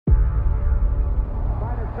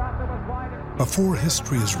Before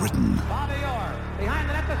history is written,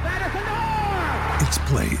 it's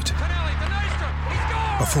played.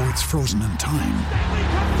 Before it's frozen in time,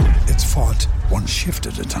 it's fought one shift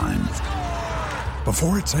at a time.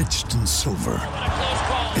 Before it's etched in silver,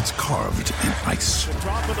 it's carved in ice.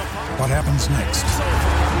 What happens next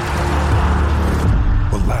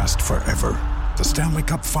will last forever. The Stanley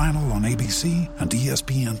Cup Final on ABC and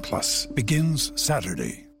ESPN Plus begins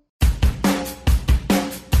Saturday.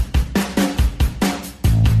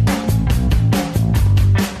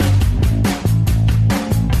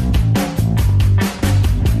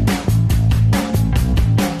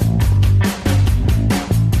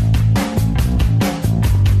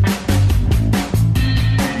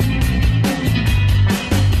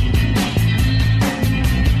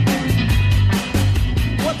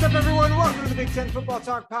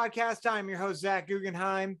 Talk podcast. I'm your host, Zach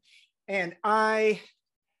Guggenheim, and I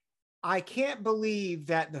can't believe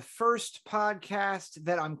that the first podcast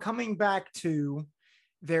that I'm coming back to,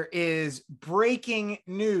 there is breaking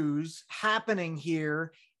news happening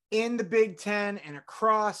here in the Big Ten and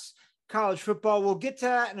across college football. We'll get to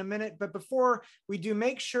that in a minute, but before we do,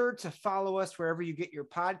 make sure to follow us wherever you get your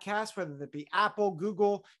podcasts, whether that be Apple,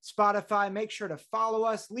 Google, Spotify. Make sure to follow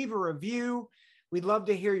us, leave a review. We'd love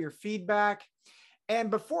to hear your feedback. And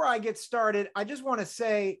before I get started, I just want to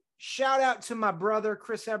say shout out to my brother,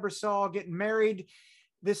 Chris Ebersol, getting married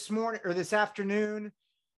this morning or this afternoon.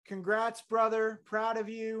 Congrats, brother. Proud of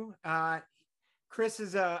you. Chris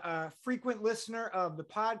is a frequent listener of the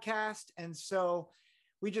podcast. And so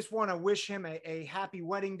we just want to wish him a happy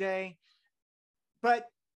wedding day. But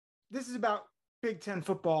this is about Big Ten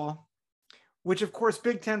football, which of course,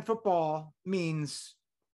 Big Ten football means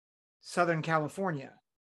Southern California.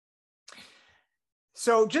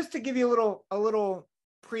 So just to give you a little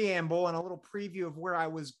preamble and a little preview of where I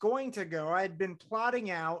was going to go, I had been plotting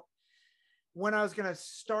out when I was going to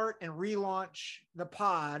start and relaunch the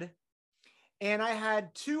pod. And I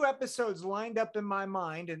had 2 episodes lined up in my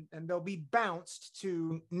mind, and they'll be bounced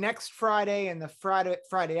to next Friday and the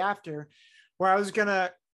Friday after, where I was going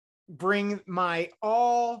to bring my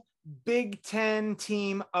all Big Ten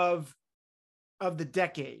team of the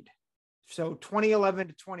decade. So 2011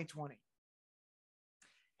 to 2020.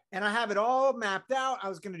 And I have it all mapped out. I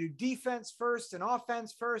was going to do defense first and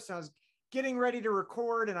offense first. And I was getting ready to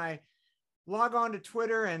record, and I log on to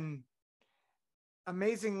Twitter, and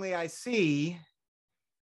amazingly, I see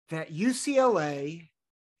that UCLA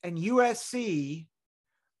and USC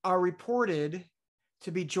are reported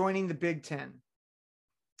to be joining the Big Ten.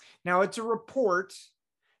 Now, it's a report.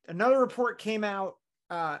 Another report came out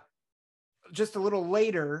just a little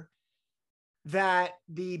later that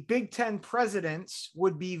the Big Ten presidents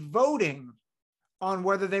would be voting on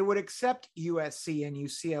whether they would accept USC and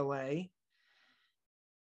UCLA.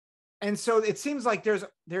 And so it seems like there's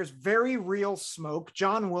very real smoke.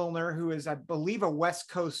 John Wilner, who is, I believe, a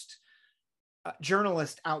West Coast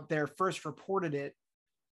journalist out there, first reported it.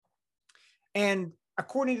 And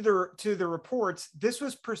according to the reports, this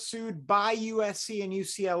was pursued by USC and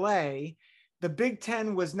UCLA. The Big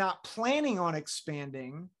Ten was not planning on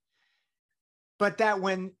expanding, but that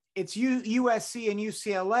when it's USC and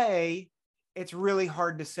UCLA, it's really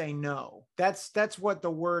hard to say no. That's what the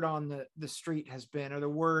word on the street has been, or the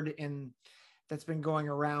word that's been going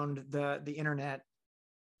around the internet.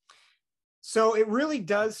 So it really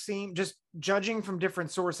does seem, just judging from different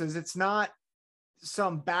sources, it's not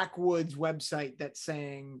some backwoods website that's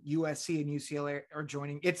saying USC and UCLA are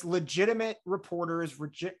joining. It's legitimate reporters,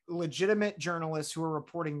 legitimate journalists who are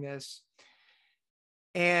reporting this.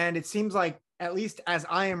 And it seems like, at least as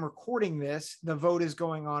I am recording this, the vote is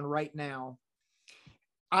going on right now.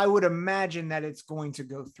 I would imagine that it's going to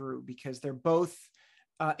go through because they're both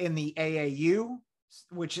in the AAU,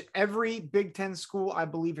 which every Big Ten school, I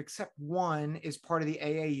believe, except one, is part of the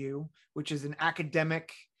AAU, which is an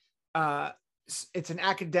academic, it's an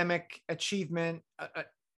academic achievement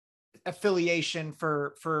affiliation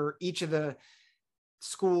for each of the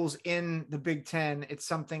schools in the Big Ten. It's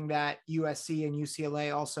something that USC and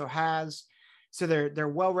UCLA also has. So they're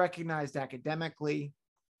well recognized academically.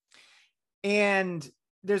 And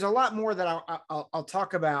there's a lot more that I'll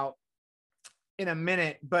talk about in a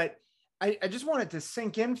minute, but I just wanted to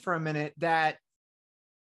sink in for a minute that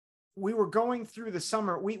we were going through the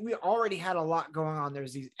summer. We already had a lot going on.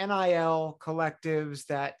 There's these NIL collectives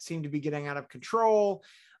that seem to be getting out of control.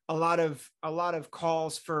 A lot of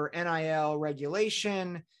calls for NIL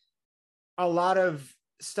regulation, a lot of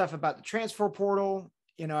stuff about the transfer portal,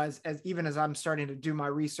 you know, as even as I'm starting to do my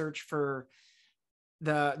research for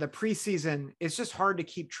the preseason, it's just hard to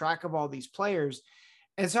keep track of all these players.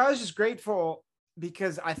 And so I was just grateful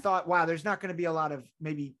because I thought, wow, there's not going to be a lot of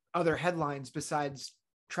maybe other headlines besides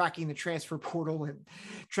tracking the transfer portal and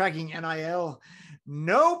tracking NIL.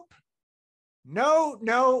 Nope.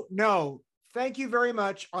 No. Thank you very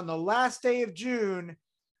much. On the last day of June,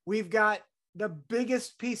 we've got the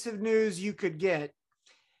biggest piece of news you could get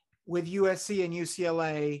with USC and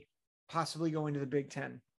UCLA possibly going to the Big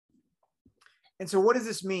Ten. And so what does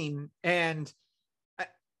this mean? And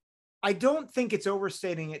I don't think it's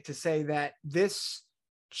overstating it to say that this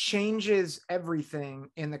changes everything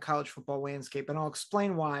in the college football landscape. And I'll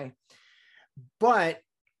explain why. But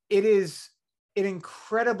it is an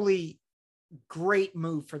incredibly great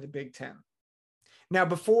move for the Big Ten. Now,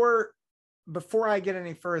 before I get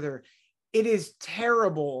any further, it is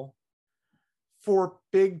terrible for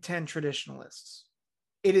Big Ten traditionalists.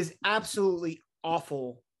 It is absolutely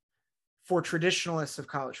awful for traditionalists of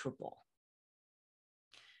college football.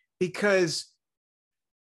 Because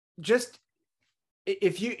just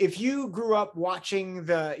if you grew up watching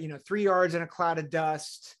the 3 yards in a cloud of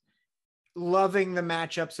dust, loving the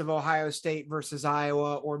matchups of Ohio State versus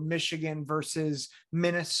Iowa or Michigan versus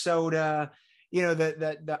Minnesota,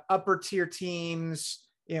 the upper tier teams,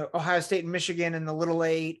 Ohio State and Michigan and the Little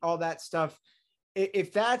Eight, all that stuff.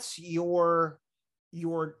 If that's your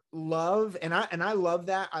love, and I love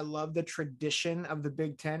that. I love the tradition of the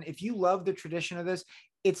Big Ten. If you love the tradition of this,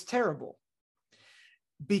 it's terrible,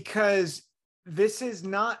 because this is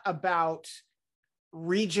not about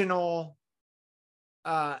regional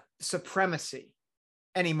supremacy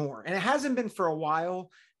anymore. And it hasn't been for a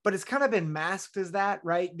while, but it's kind of been masked as that,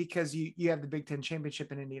 right? Because you have the Big Ten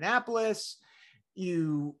championship in Indianapolis.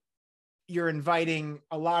 You're inviting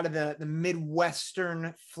a lot of the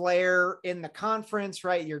Midwestern flair in the conference,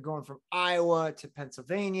 right? You're going from Iowa to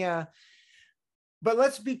Pennsylvania. But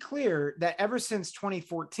let's be clear that ever since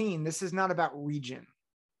 2014, this is not about region.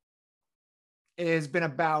 It has been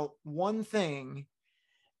about one thing,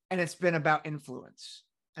 and it's been about influence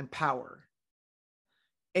and power.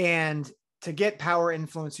 And to get power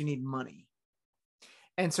influence, you need money.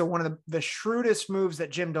 And so one of the shrewdest moves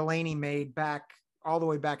that Jim Delaney made all the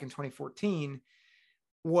way back in 2014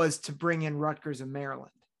 was to bring in Rutgers and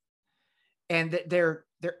Maryland. And they're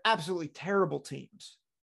absolutely terrible teams,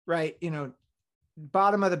 right?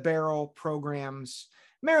 Bottom of the barrel programs.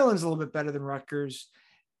 Maryland's a little bit better than Rutgers.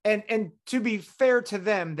 And to be fair to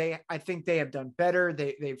them, I think they have done better.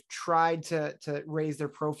 They've tried to raise their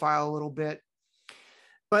profile a little bit.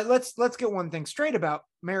 But let's get one thing straight about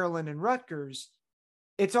Maryland and Rutgers.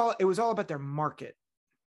 It was all about their market.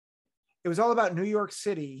 It was all about New York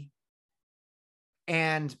City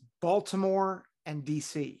and Baltimore and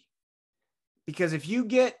DC. Because if you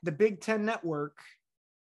get the Big Ten network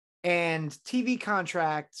and TV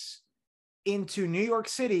contracts into New York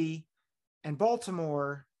City and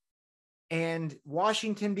Baltimore and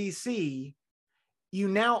Washington, D.C., you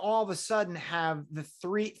now all of a sudden have the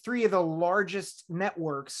three of the largest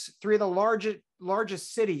networks, three of the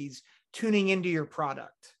largest cities tuning into your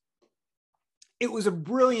product. It was a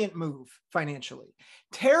brilliant move financially,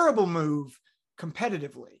 terrible move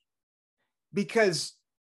competitively, because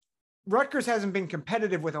Rutgers hasn't been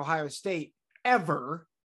competitive with Ohio State ever.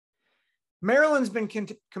 Maryland's been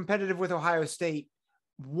competitive with Ohio State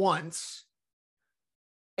once.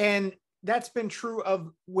 And that's been true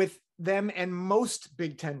with them and most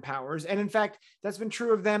Big Ten powers. And in fact, that's been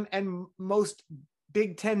true of them and most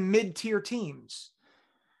Big Ten mid-tier teams,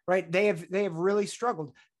 right? They have really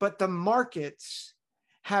struggled, but the markets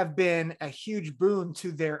have been a huge boon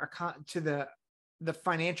to the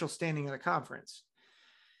financial standing of the conference.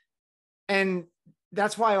 And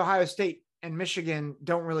that's why Ohio State and Michigan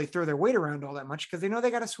don't really throw their weight around all that much, because they know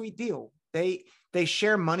they got a sweet deal. They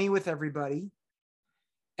share money with everybody,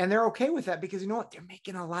 and they're okay with that because you know what? They're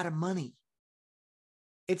making a lot of money.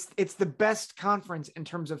 It's the best conference in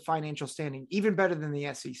terms of financial standing, even better than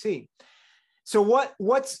the SEC. So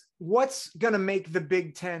what's going to make the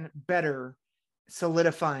Big Ten better,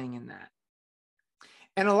 solidifying in that?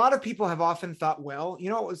 And a lot of people have often thought, well, you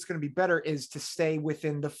know what's going to be better is to stay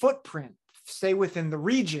within the footprint, stay within the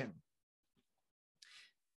region.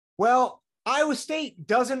 Well, Iowa State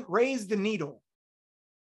doesn't raise the needle.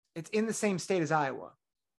 It's in the same state as Iowa,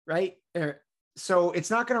 right? So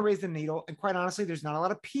it's not going to raise the needle. And quite honestly, there's not a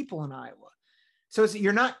lot of people in Iowa. So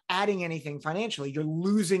you're not adding anything financially. You're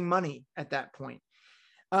losing money at that point.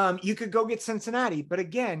 You could go get Cincinnati, but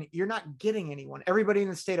again, you're not getting anyone. Everybody in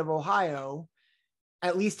the state of Ohio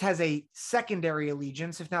at least has a secondary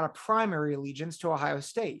allegiance, if not a primary allegiance, to Ohio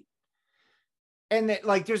State. And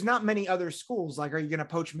there's not many other schools. Are you going to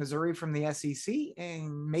poach Missouri from the SEC?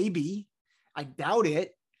 And maybe. I doubt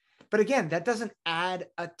it. But again, that doesn't add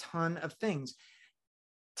a ton of things.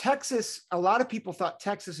 Texas, a lot of people thought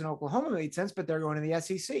Texas and Oklahoma made sense, but they're going to the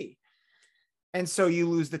SEC. And so you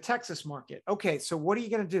lose the Texas market. Okay, so what are you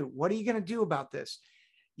going to do? What are you going to do about this?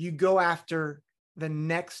 You go after the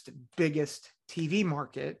next biggest TV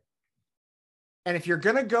market. And if you're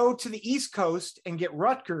going to go to the East Coast and get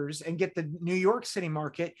Rutgers and get the New York City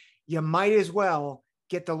market, you might as well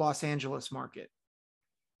get the Los Angeles market.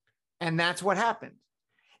 And that's what happened.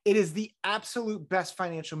 It is the absolute best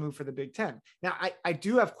financial move for the Big Ten. Now, I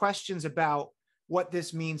do have questions about what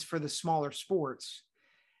this means for the smaller sports,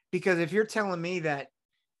 because if you're telling me that,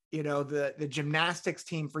 you know, the gymnastics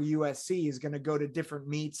team for USC is going to go to different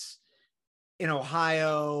meets in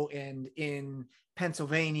Ohio and in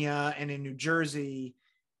Pennsylvania and in New Jersey,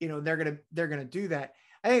 you know, they're going to do that.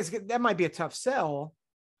 I think that might be a tough sell,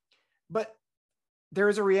 but there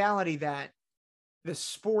is a reality that the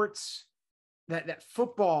sports, that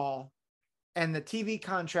football and the TV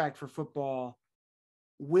contract for football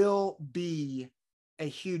will be a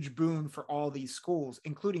huge boon for all these schools,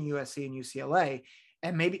 including USC and UCLA.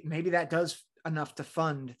 And maybe that does enough to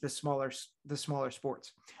fund the smaller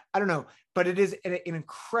sports. I don't know, but it is an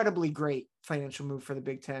incredibly great financial move for the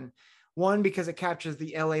Big Ten. One, because it captures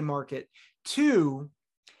the LA market. Two,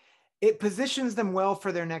 it positions them well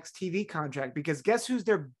for their next TV contract, because guess who's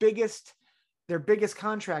their biggest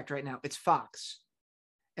contract right now? It's Fox.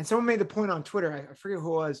 And someone made the point on Twitter, I forget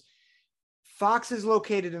who it was. Fox is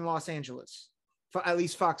located in Los Angeles. At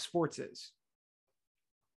least Fox Sports is.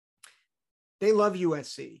 They love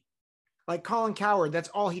USC. Like Colin Cowherd, that's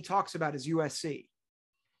all he talks about is USC.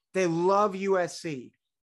 They love USC.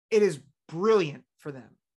 It is brilliant for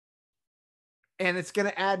them. And it's going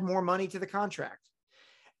to add more money to the contract.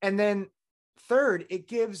 And then third, it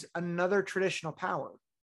gives another traditional power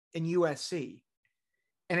in USC.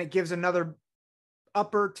 And it gives another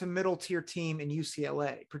upper to middle tier team in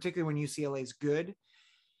UCLA, particularly when UCLA is good.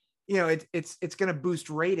 You know, it's going to boost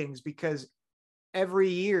ratings, because every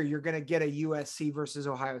year you're going to get a USC versus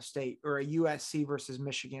Ohio State, or a USC versus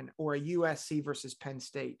Michigan, or a USC versus Penn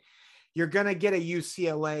State. You're going to get a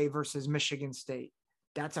UCLA versus Michigan State.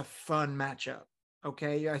 That's a fun matchup.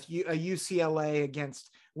 Okay. A UCLA against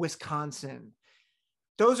Wisconsin.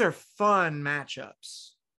 Those are fun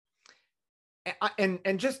matchups.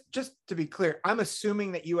 And just to be clear, I'm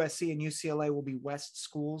assuming that USC and UCLA will be West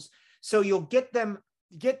schools. So you'll get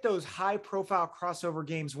those high profile crossover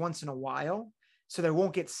games once in a while, so they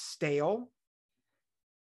won't get stale,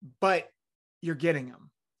 but you're getting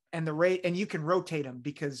them, and you can rotate them,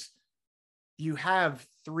 because you have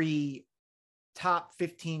 3 top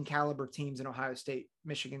 15 caliber teams in Ohio State,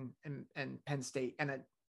 Michigan, and Penn State, and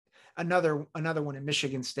another one in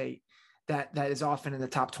Michigan State that is often in the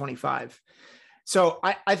top 25. So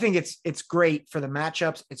I think it's great for the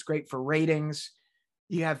matchups. It's great for ratings.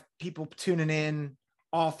 You have people tuning in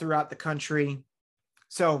all throughout the country.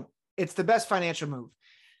 So it's the best financial move.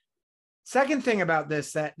 Second thing about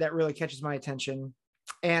this that really catches my attention,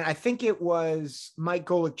 and I think it was Mike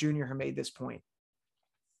Golick Jr. who made this point.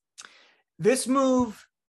 This move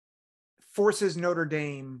forces Notre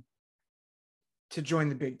Dame to join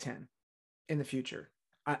the Big Ten in the future.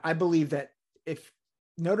 I believe that if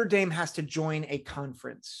Notre Dame has to join a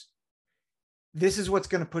conference, this is what's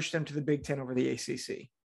going to push them to the Big Ten over the ACC.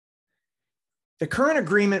 The current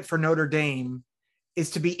agreement for Notre Dame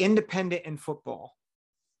is to be independent in football,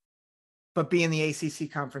 but be in the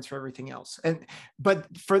ACC conference for everything else. But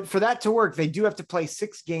for that to work, they do have to play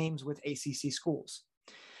 6 games with ACC schools.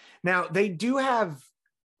 Now, they do have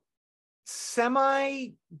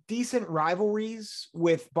semi-decent rivalries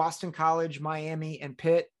with Boston College, Miami, and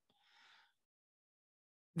Pitt.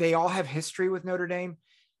 They all have history with Notre Dame,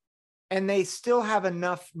 and they still have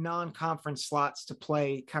enough non-conference slots to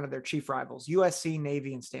play kind of their chief rivals, USC,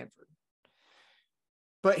 Navy, and Stanford.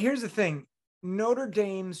 But here's the thing. Notre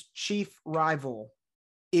Dame's chief rival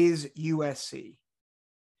is USC.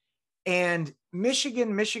 And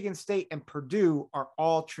Michigan, Michigan State, and Purdue are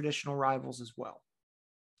all traditional rivals as well.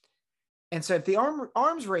 And so if the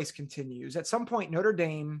arms race continues, at some point, Notre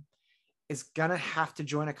Dame is going to have to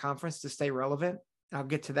join a conference to stay relevant. I'll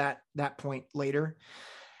get to that point later.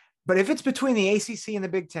 But if it's between the ACC and the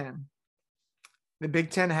Big Ten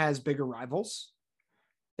has bigger rivals.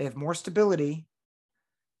 They have more stability,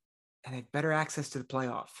 and they have better access to the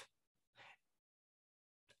playoff.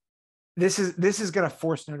 This is going to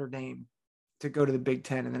force Notre Dame to go to the Big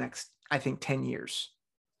Ten in the next, I think, 10 years.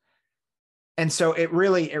 And so it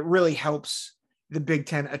really helps the Big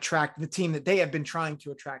Ten attract the team that they have been trying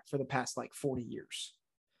to attract for the past 40 years.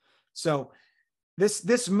 So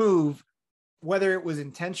this move, whether it was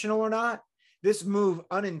intentional or not, this move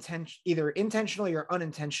either intentionally or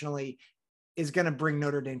unintentionally is going to bring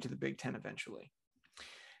Notre Dame to the Big Ten eventually.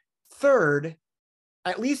 Third,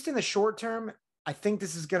 at least in the short term, I think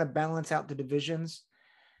this is going to balance out the divisions.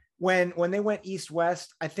 When they went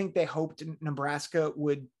East-West, I think they hoped Nebraska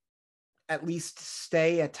would at least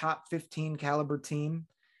stay a top 15 caliber team.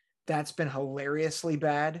 That's been hilariously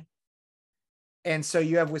bad. And so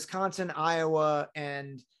you have Wisconsin, Iowa,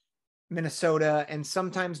 and Minnesota, and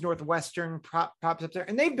sometimes Northwestern pops up there.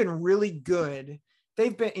 And they've been really good.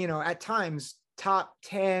 They've been, at times top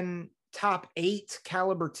 10, top 8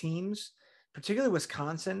 caliber teams. Particularly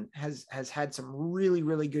Wisconsin has had some really,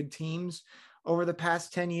 really good teams over the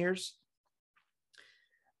past 10 years.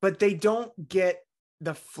 But they don't get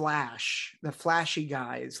the flashy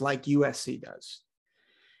guys like USC does.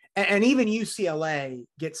 And even UCLA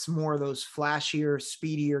gets more of those flashier,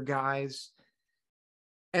 speedier guys.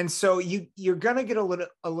 And so you're going to get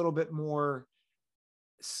a little bit more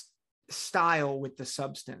style with the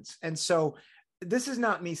substance. And so this is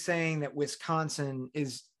not me saying that Wisconsin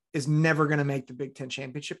is never going to make the Big Ten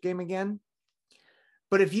championship game again.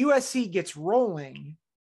 But if USC gets rolling,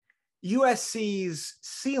 USC's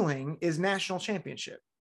ceiling is national championship,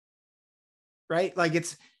 right? Like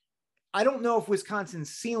I don't know if Wisconsin's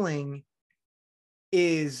ceiling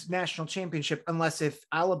is national championship unless if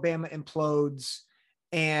Alabama implodes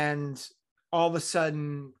and all of a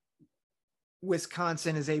sudden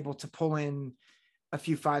Wisconsin is able to pull in a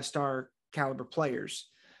few 5-star caliber players.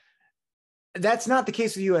 That's not the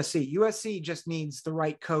case with USC. USC just needs the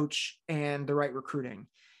right coach and the right recruiting.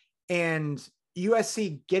 And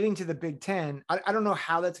USC getting to the Big Ten, I don't know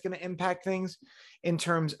how that's going to impact things in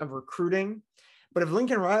terms of recruiting. But if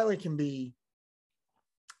Lincoln Riley can be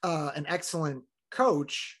an excellent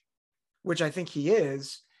coach, which I think he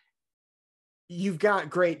is, you've got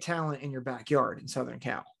great talent in your backyard in Southern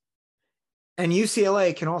Cal. And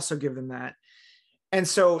UCLA can also give them that. And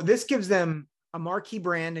so this gives them a marquee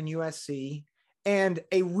brand in USC and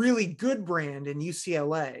a really good brand in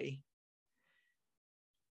UCLA.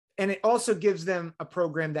 And it also gives them a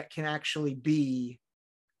program that can actually be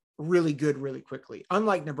really good really quickly.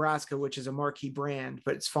 Unlike Nebraska, which is a marquee brand,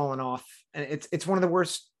 but it's fallen off. And it's one of the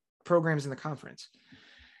worst programs in the conference.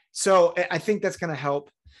 So I think that's going to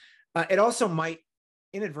help. It also might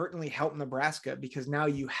inadvertently help Nebraska because now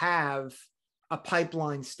you have a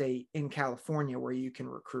pipeline state in California where you can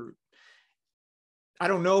recruit. I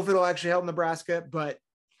don't know if it'll actually help Nebraska, but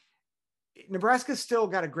Nebraska's still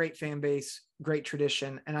got a great fan base, great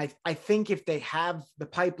tradition. And I think if they have the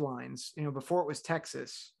pipelines, before it was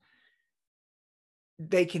Texas,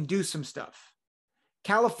 they can do some stuff.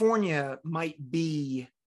 California might be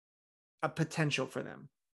a potential for them.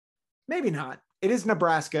 Maybe not. It is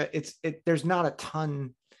Nebraska. There's not a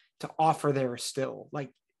ton to offer there still. Like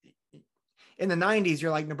in the 90s, you're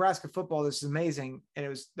like, Nebraska football, this is amazing. And it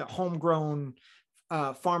was the homegrown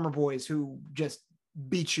farmer boys who just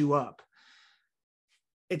beat you up.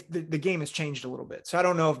 The game has changed a little bit. So I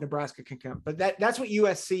don't know if Nebraska can come, but that's what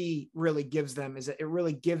USC really gives them, is that it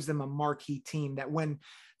really gives them a marquee team that when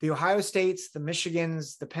the Ohio States, the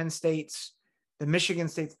Michigans, the Penn States, the Michigan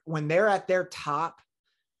States, when they're at their top,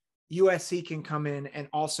 USC can come in and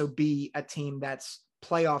also be a team that's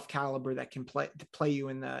playoff caliber that can play you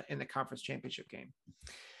in the conference championship game.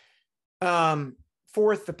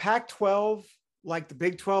 Fourth, the Pac-12, like the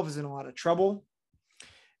Big 12, is in a lot of trouble.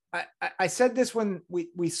 I said this when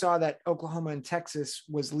we saw that Oklahoma and Texas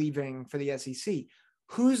was leaving for the SEC.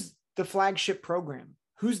 Who's the flagship program?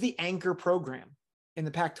 Who's the anchor program in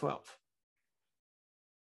the Pac-12?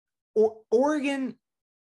 Or Oregon.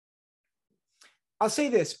 I'll say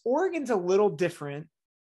this: Oregon's a little different.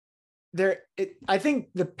 I think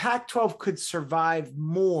the Pac-12 could survive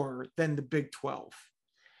more than the Big 12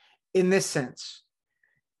 in this sense.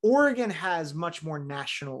 Oregon has much more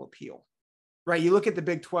national appeal. Right. You look at the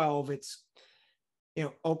Big 12, it's,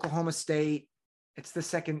 Oklahoma State. It's the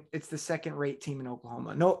second rate team in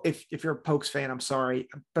Oklahoma. No, if you're a Pokes fan, I'm sorry,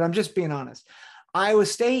 but I'm just being honest. Iowa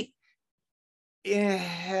State,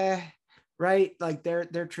 right. Like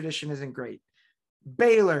their tradition isn't great.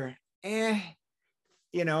 Baylor, it's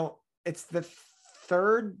the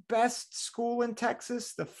third best school in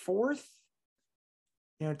Texas, the fourth,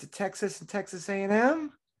 to Texas and Texas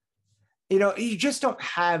A&M. You just don't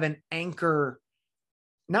have an anchor,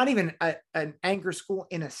 not even an anchor school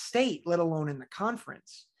in a state, let alone in the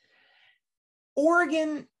conference.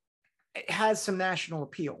 Oregon has some national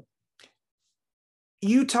appeal.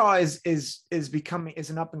 Utah is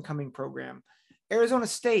an up and coming program. Arizona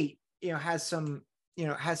State, has some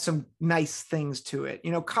nice things to it.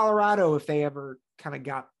 Colorado, if they ever kind of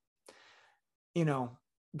got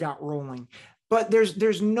rolling, but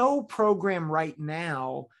there's no program right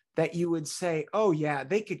now that you would say, oh yeah,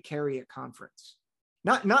 they could carry a conference.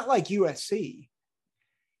 Not like USC.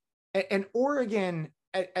 And Oregon,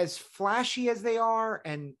 as flashy as they are,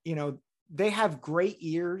 and they have great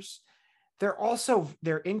years,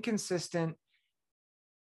 they're inconsistent.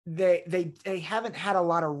 They haven't had a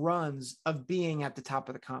lot of runs of being at the top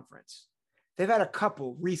of the conference. They've had a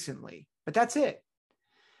couple recently, but that's it.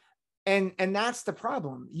 And that's the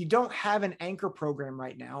problem. You don't have an anchor program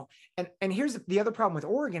right now. And here's the other problem with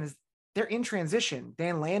Oregon is they're in transition.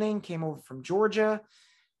 Dan Lanning came over from Georgia.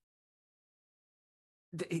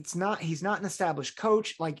 He's not an established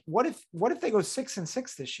coach. Like, what if they go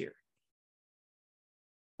 6-6 this year?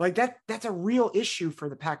 Like that's a real issue for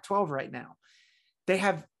the Pac-12 right now. They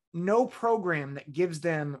have no program that gives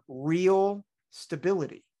them real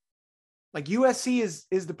stability. Like USC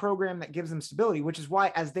is the program that gives them stability, which is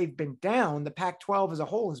why as they've been down, the Pac-12 as a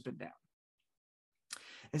whole has been down.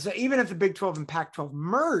 And so even if the Big 12 and Pac-12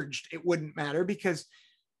 merged, it wouldn't matter because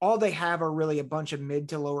all they have are really a bunch of mid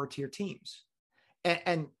to lower tier teams.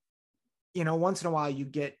 And once in a while you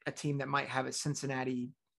get a team that might have a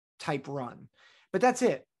Cincinnati type run, but that's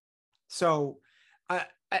it. So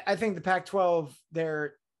I think the Pac-12,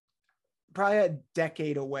 they're probably a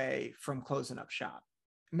decade away from closing up shop,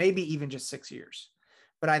 maybe even just 6 years.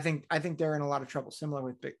 But I think they're in a lot of trouble, similar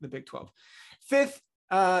with the Big 12. Fifth,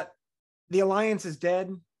 the Alliance is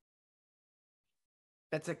dead.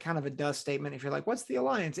 That's a kind of a dust statement. If you're like, what's the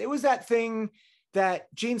Alliance? It was that thing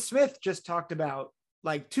that Gene Smith just talked about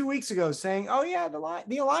like 2 weeks ago, saying, oh yeah,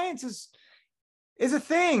 the Alliance is a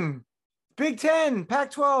thing. Big 10,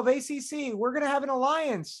 Pac-12, ACC, we're going to have an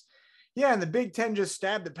alliance. Yeah, and the Big 10 just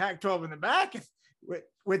stabbed the Pac-12 in the back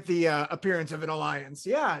with the appearance of an alliance.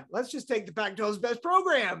 Yeah, let's just take the Pac-12's best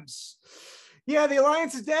programs. Yeah, the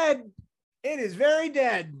alliance is dead. It is very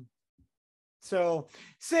dead. So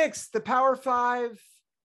 6, the Power 5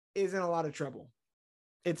 is in a lot of trouble.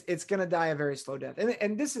 It's going to die a very slow death.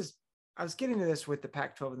 And this is, I was getting to this with the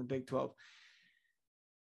Pac-12 and the Big 12.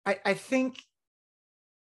 I think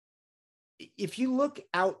if you look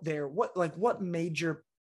out there, what major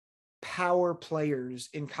power players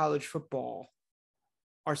in college football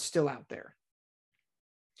are still out there?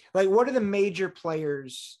 Like, what are the major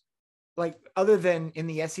players, like, other than in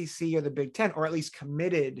the SEC or the Big 10, or at least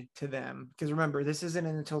committed to them? Because remember, this isn't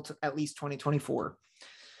until at least 2024.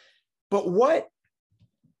 But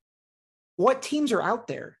what teams are out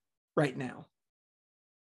there right now?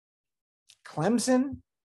 Clemson,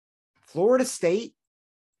 Florida State,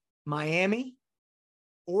 Miami,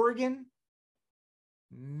 Oregon,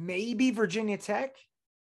 maybe Virginia Tech,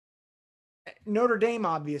 Notre Dame,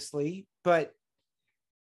 obviously, but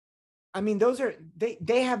I mean, those are,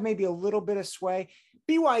 they have maybe a little bit of sway.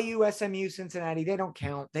 BYU, SMU, Cincinnati, they don't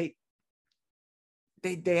count. They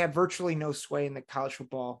have virtually no sway in the college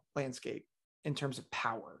football landscape in terms of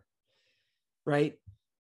power, right?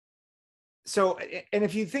 So, and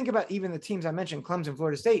if you think about even the teams I mentioned, Clemson,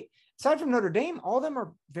 Florida State, aside from Notre Dame, all of them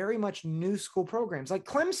are very much new school programs. Like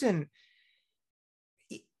Clemson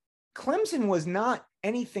was not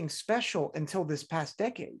anything special until this past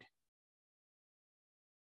decade.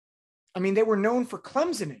 I mean, they were known for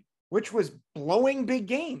Clemsoning, which was blowing big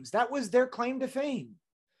games. That was their claim to fame.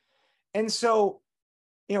 And so,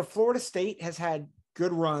 Florida State has had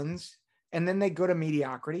good runs, and then they go to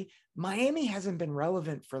mediocrity. Miami hasn't been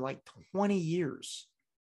relevant for like 20 years.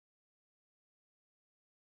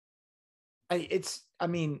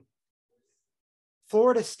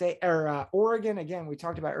 Florida State or Oregon, again, we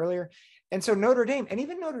talked about earlier. And so Notre Dame, and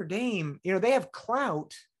even Notre Dame, they have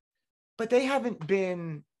clout, but they haven't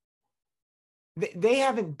beaten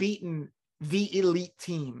the elite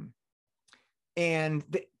team. And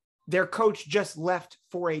their coach just left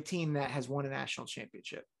for a team that has won a national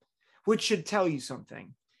championship, which should tell you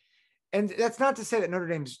something. And that's not to say that Notre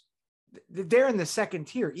Dame's, they're in the second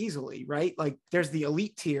tier easily, right? Like there's the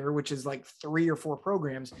elite tier, which is like 3 or 4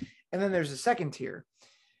 programs. And then there's a second tier.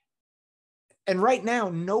 And right now,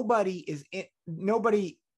 nobody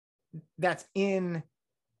that's in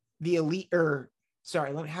the elite,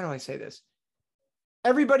 how do I say this?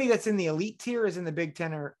 Everybody that's in the elite tier is in the Big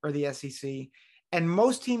 10 or the SEC. And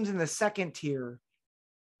most teams in the second tier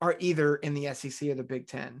are either in the SEC or the Big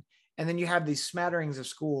 10. And then you have these smatterings of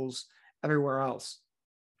schools everywhere else.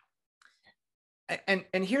 And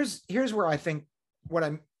here's where I think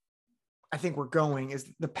we're going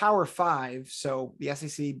is the Power 5. So the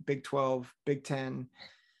SEC, Big 12, Big 10,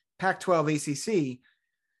 Pac-12, ACC.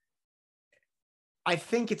 I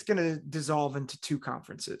think it's going to dissolve into 2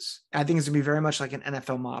 conferences. I think it's going to be very much like an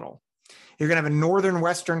NFL model. You're going to have a Northern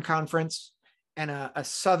Western Conference and a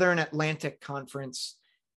Southern Atlantic Conference.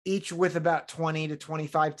 each with about 20 to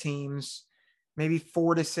 25 teams, maybe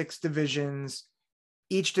 4 to 6 divisions.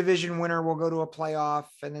 Each division winner will go to a playoff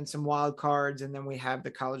and then some wild cards. And then we have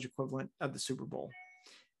the college equivalent of the Super Bowl.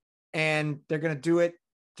 And they're going to do it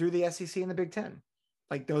through the SEC and the Big Ten.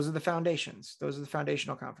 Like those are the foundations. Those are the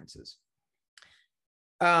foundational conferences.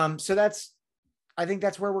 So I think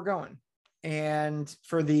that's where we're going. And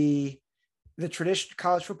for the tradition,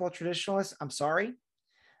 college football traditionalists, I'm sorry.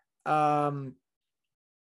 But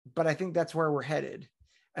I think that's where we're headed,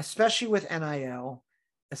 especially with NIL,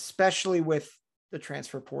 especially with the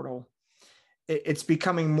transfer portal. It's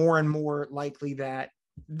becoming more and more likely that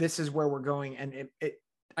this is where we're going. And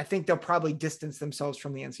I think they'll probably distance themselves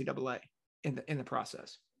from the NCAA in the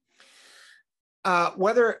process.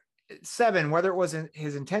 Whether it wasn't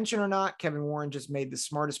his intention or not, Kevin Warren just made the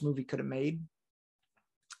smartest move he could have made.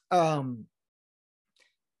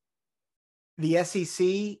 The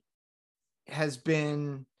SEC has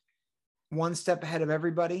been one step ahead of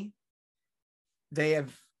everybody. They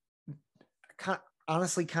have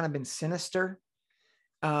honestly kind of been sinister.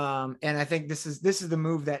 And I think this is the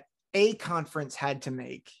move that a conference had to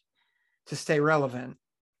make to stay relevant.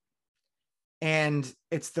 And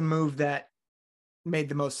it's the move that made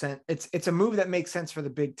the most sense. It's a move that makes sense for the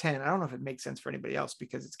Big Ten. I don't know if it makes sense for anybody else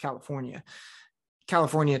because it's California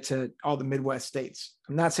to all the Midwest states.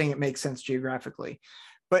 I'm not saying it makes sense geographically,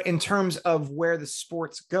 but in terms of where the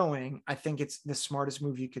sport's going, I think it's the smartest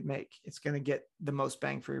move you could make. It's going to get the most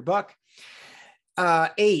bang for your buck.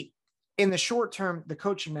 8, in the short term, the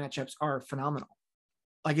coaching matchups are phenomenal.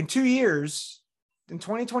 Like in 2 years, in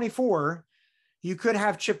 2024, you could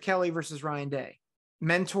have Chip Kelly versus Ryan Day,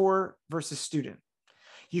 mentor versus student.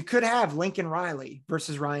 You could have Lincoln Riley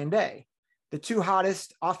versus Ryan Day, the two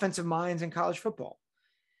hottest offensive minds in college football.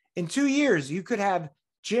 In 2 years, you could have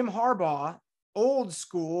Jim Harbaugh, old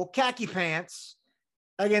school, khaki pants,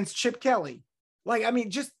 against Chip Kelly. Like, I mean,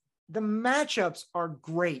 just the matchups are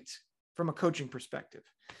great from a coaching perspective.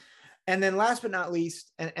 And then last but not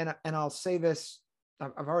least, and I'll say this,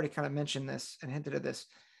 I've already kind of mentioned this and hinted at this.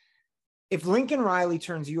 If Lincoln Riley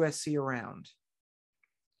turns USC around,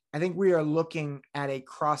 I think we are looking at a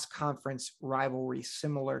cross-conference rivalry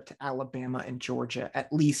similar to Alabama and Georgia,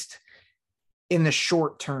 at least in the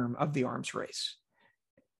short term of the arms race.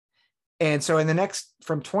 And so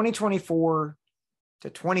from 2024 to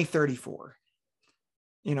 2034,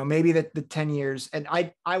 maybe the 10 years, and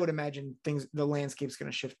I would imagine the landscape's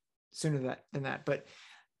going to shift sooner than that. But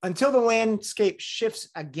until the landscape shifts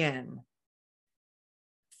again,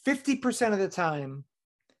 50% of the time,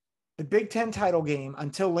 the Big Ten title game,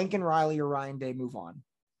 until Lincoln Riley or Ryan Day move on,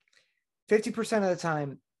 50% of the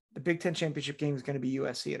time, the Big Ten championship game is going to be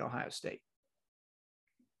USC at Ohio State.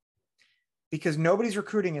 Because nobody's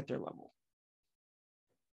recruiting at their level.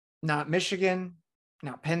 Not Michigan,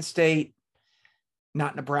 not Penn State,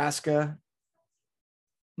 not Nebraska,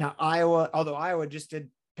 not Iowa, although Iowa just did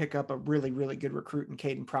pick up a really, really good recruit in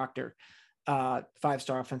Caden Proctor,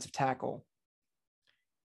 5-star offensive tackle.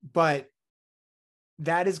 But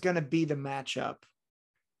that is going to be the matchup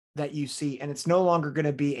that you see. And it's no longer going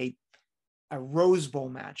to be a Rose Bowl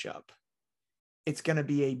matchup. It's going to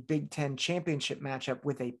be a Big Ten championship matchup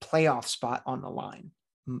with a playoff spot on the line.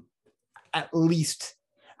 I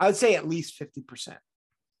would say at least 50%.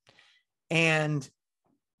 And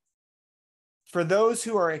for those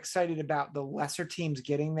who are excited about the lesser teams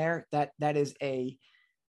getting there, that is I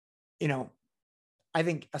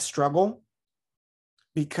think a struggle,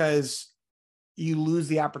 because you lose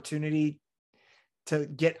the opportunity to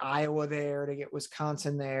get Iowa there, to get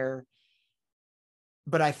Wisconsin there.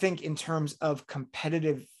 But I think in terms of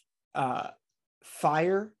competitive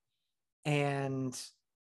fire and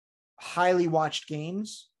highly watched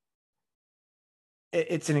games,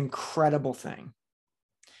 it's an incredible thing.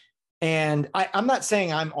 And I'm not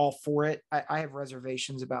saying I'm all for it. I have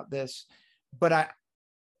reservations about this, but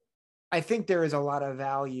I think there is a lot of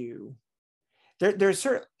value. There's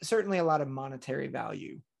certainly a lot of monetary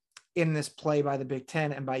value in this play by the Big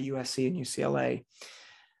Ten and by USC and UCLA.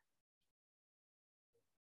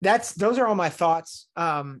 Those are all my thoughts.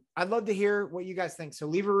 I'd love to hear what you guys think. So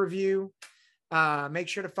leave a review. Make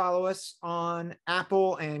sure to follow us on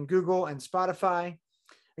Apple and Google and Spotify.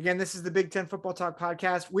 Again, this is the Big Ten Football Talk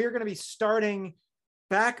podcast. We are going to be starting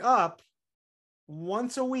back up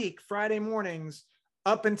once a week, Friday mornings,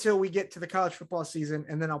 up until we get to the college football season.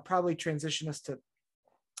 And then I'll probably transition us to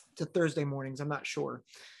Thursday mornings. I'm not sure.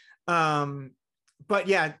 But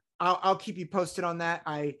yeah, I'll keep you posted on that.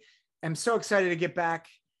 I am so excited to get back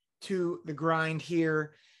to the grind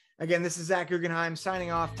here. Again, this is Zach Guggenheim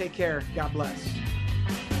signing off. Take care. God bless.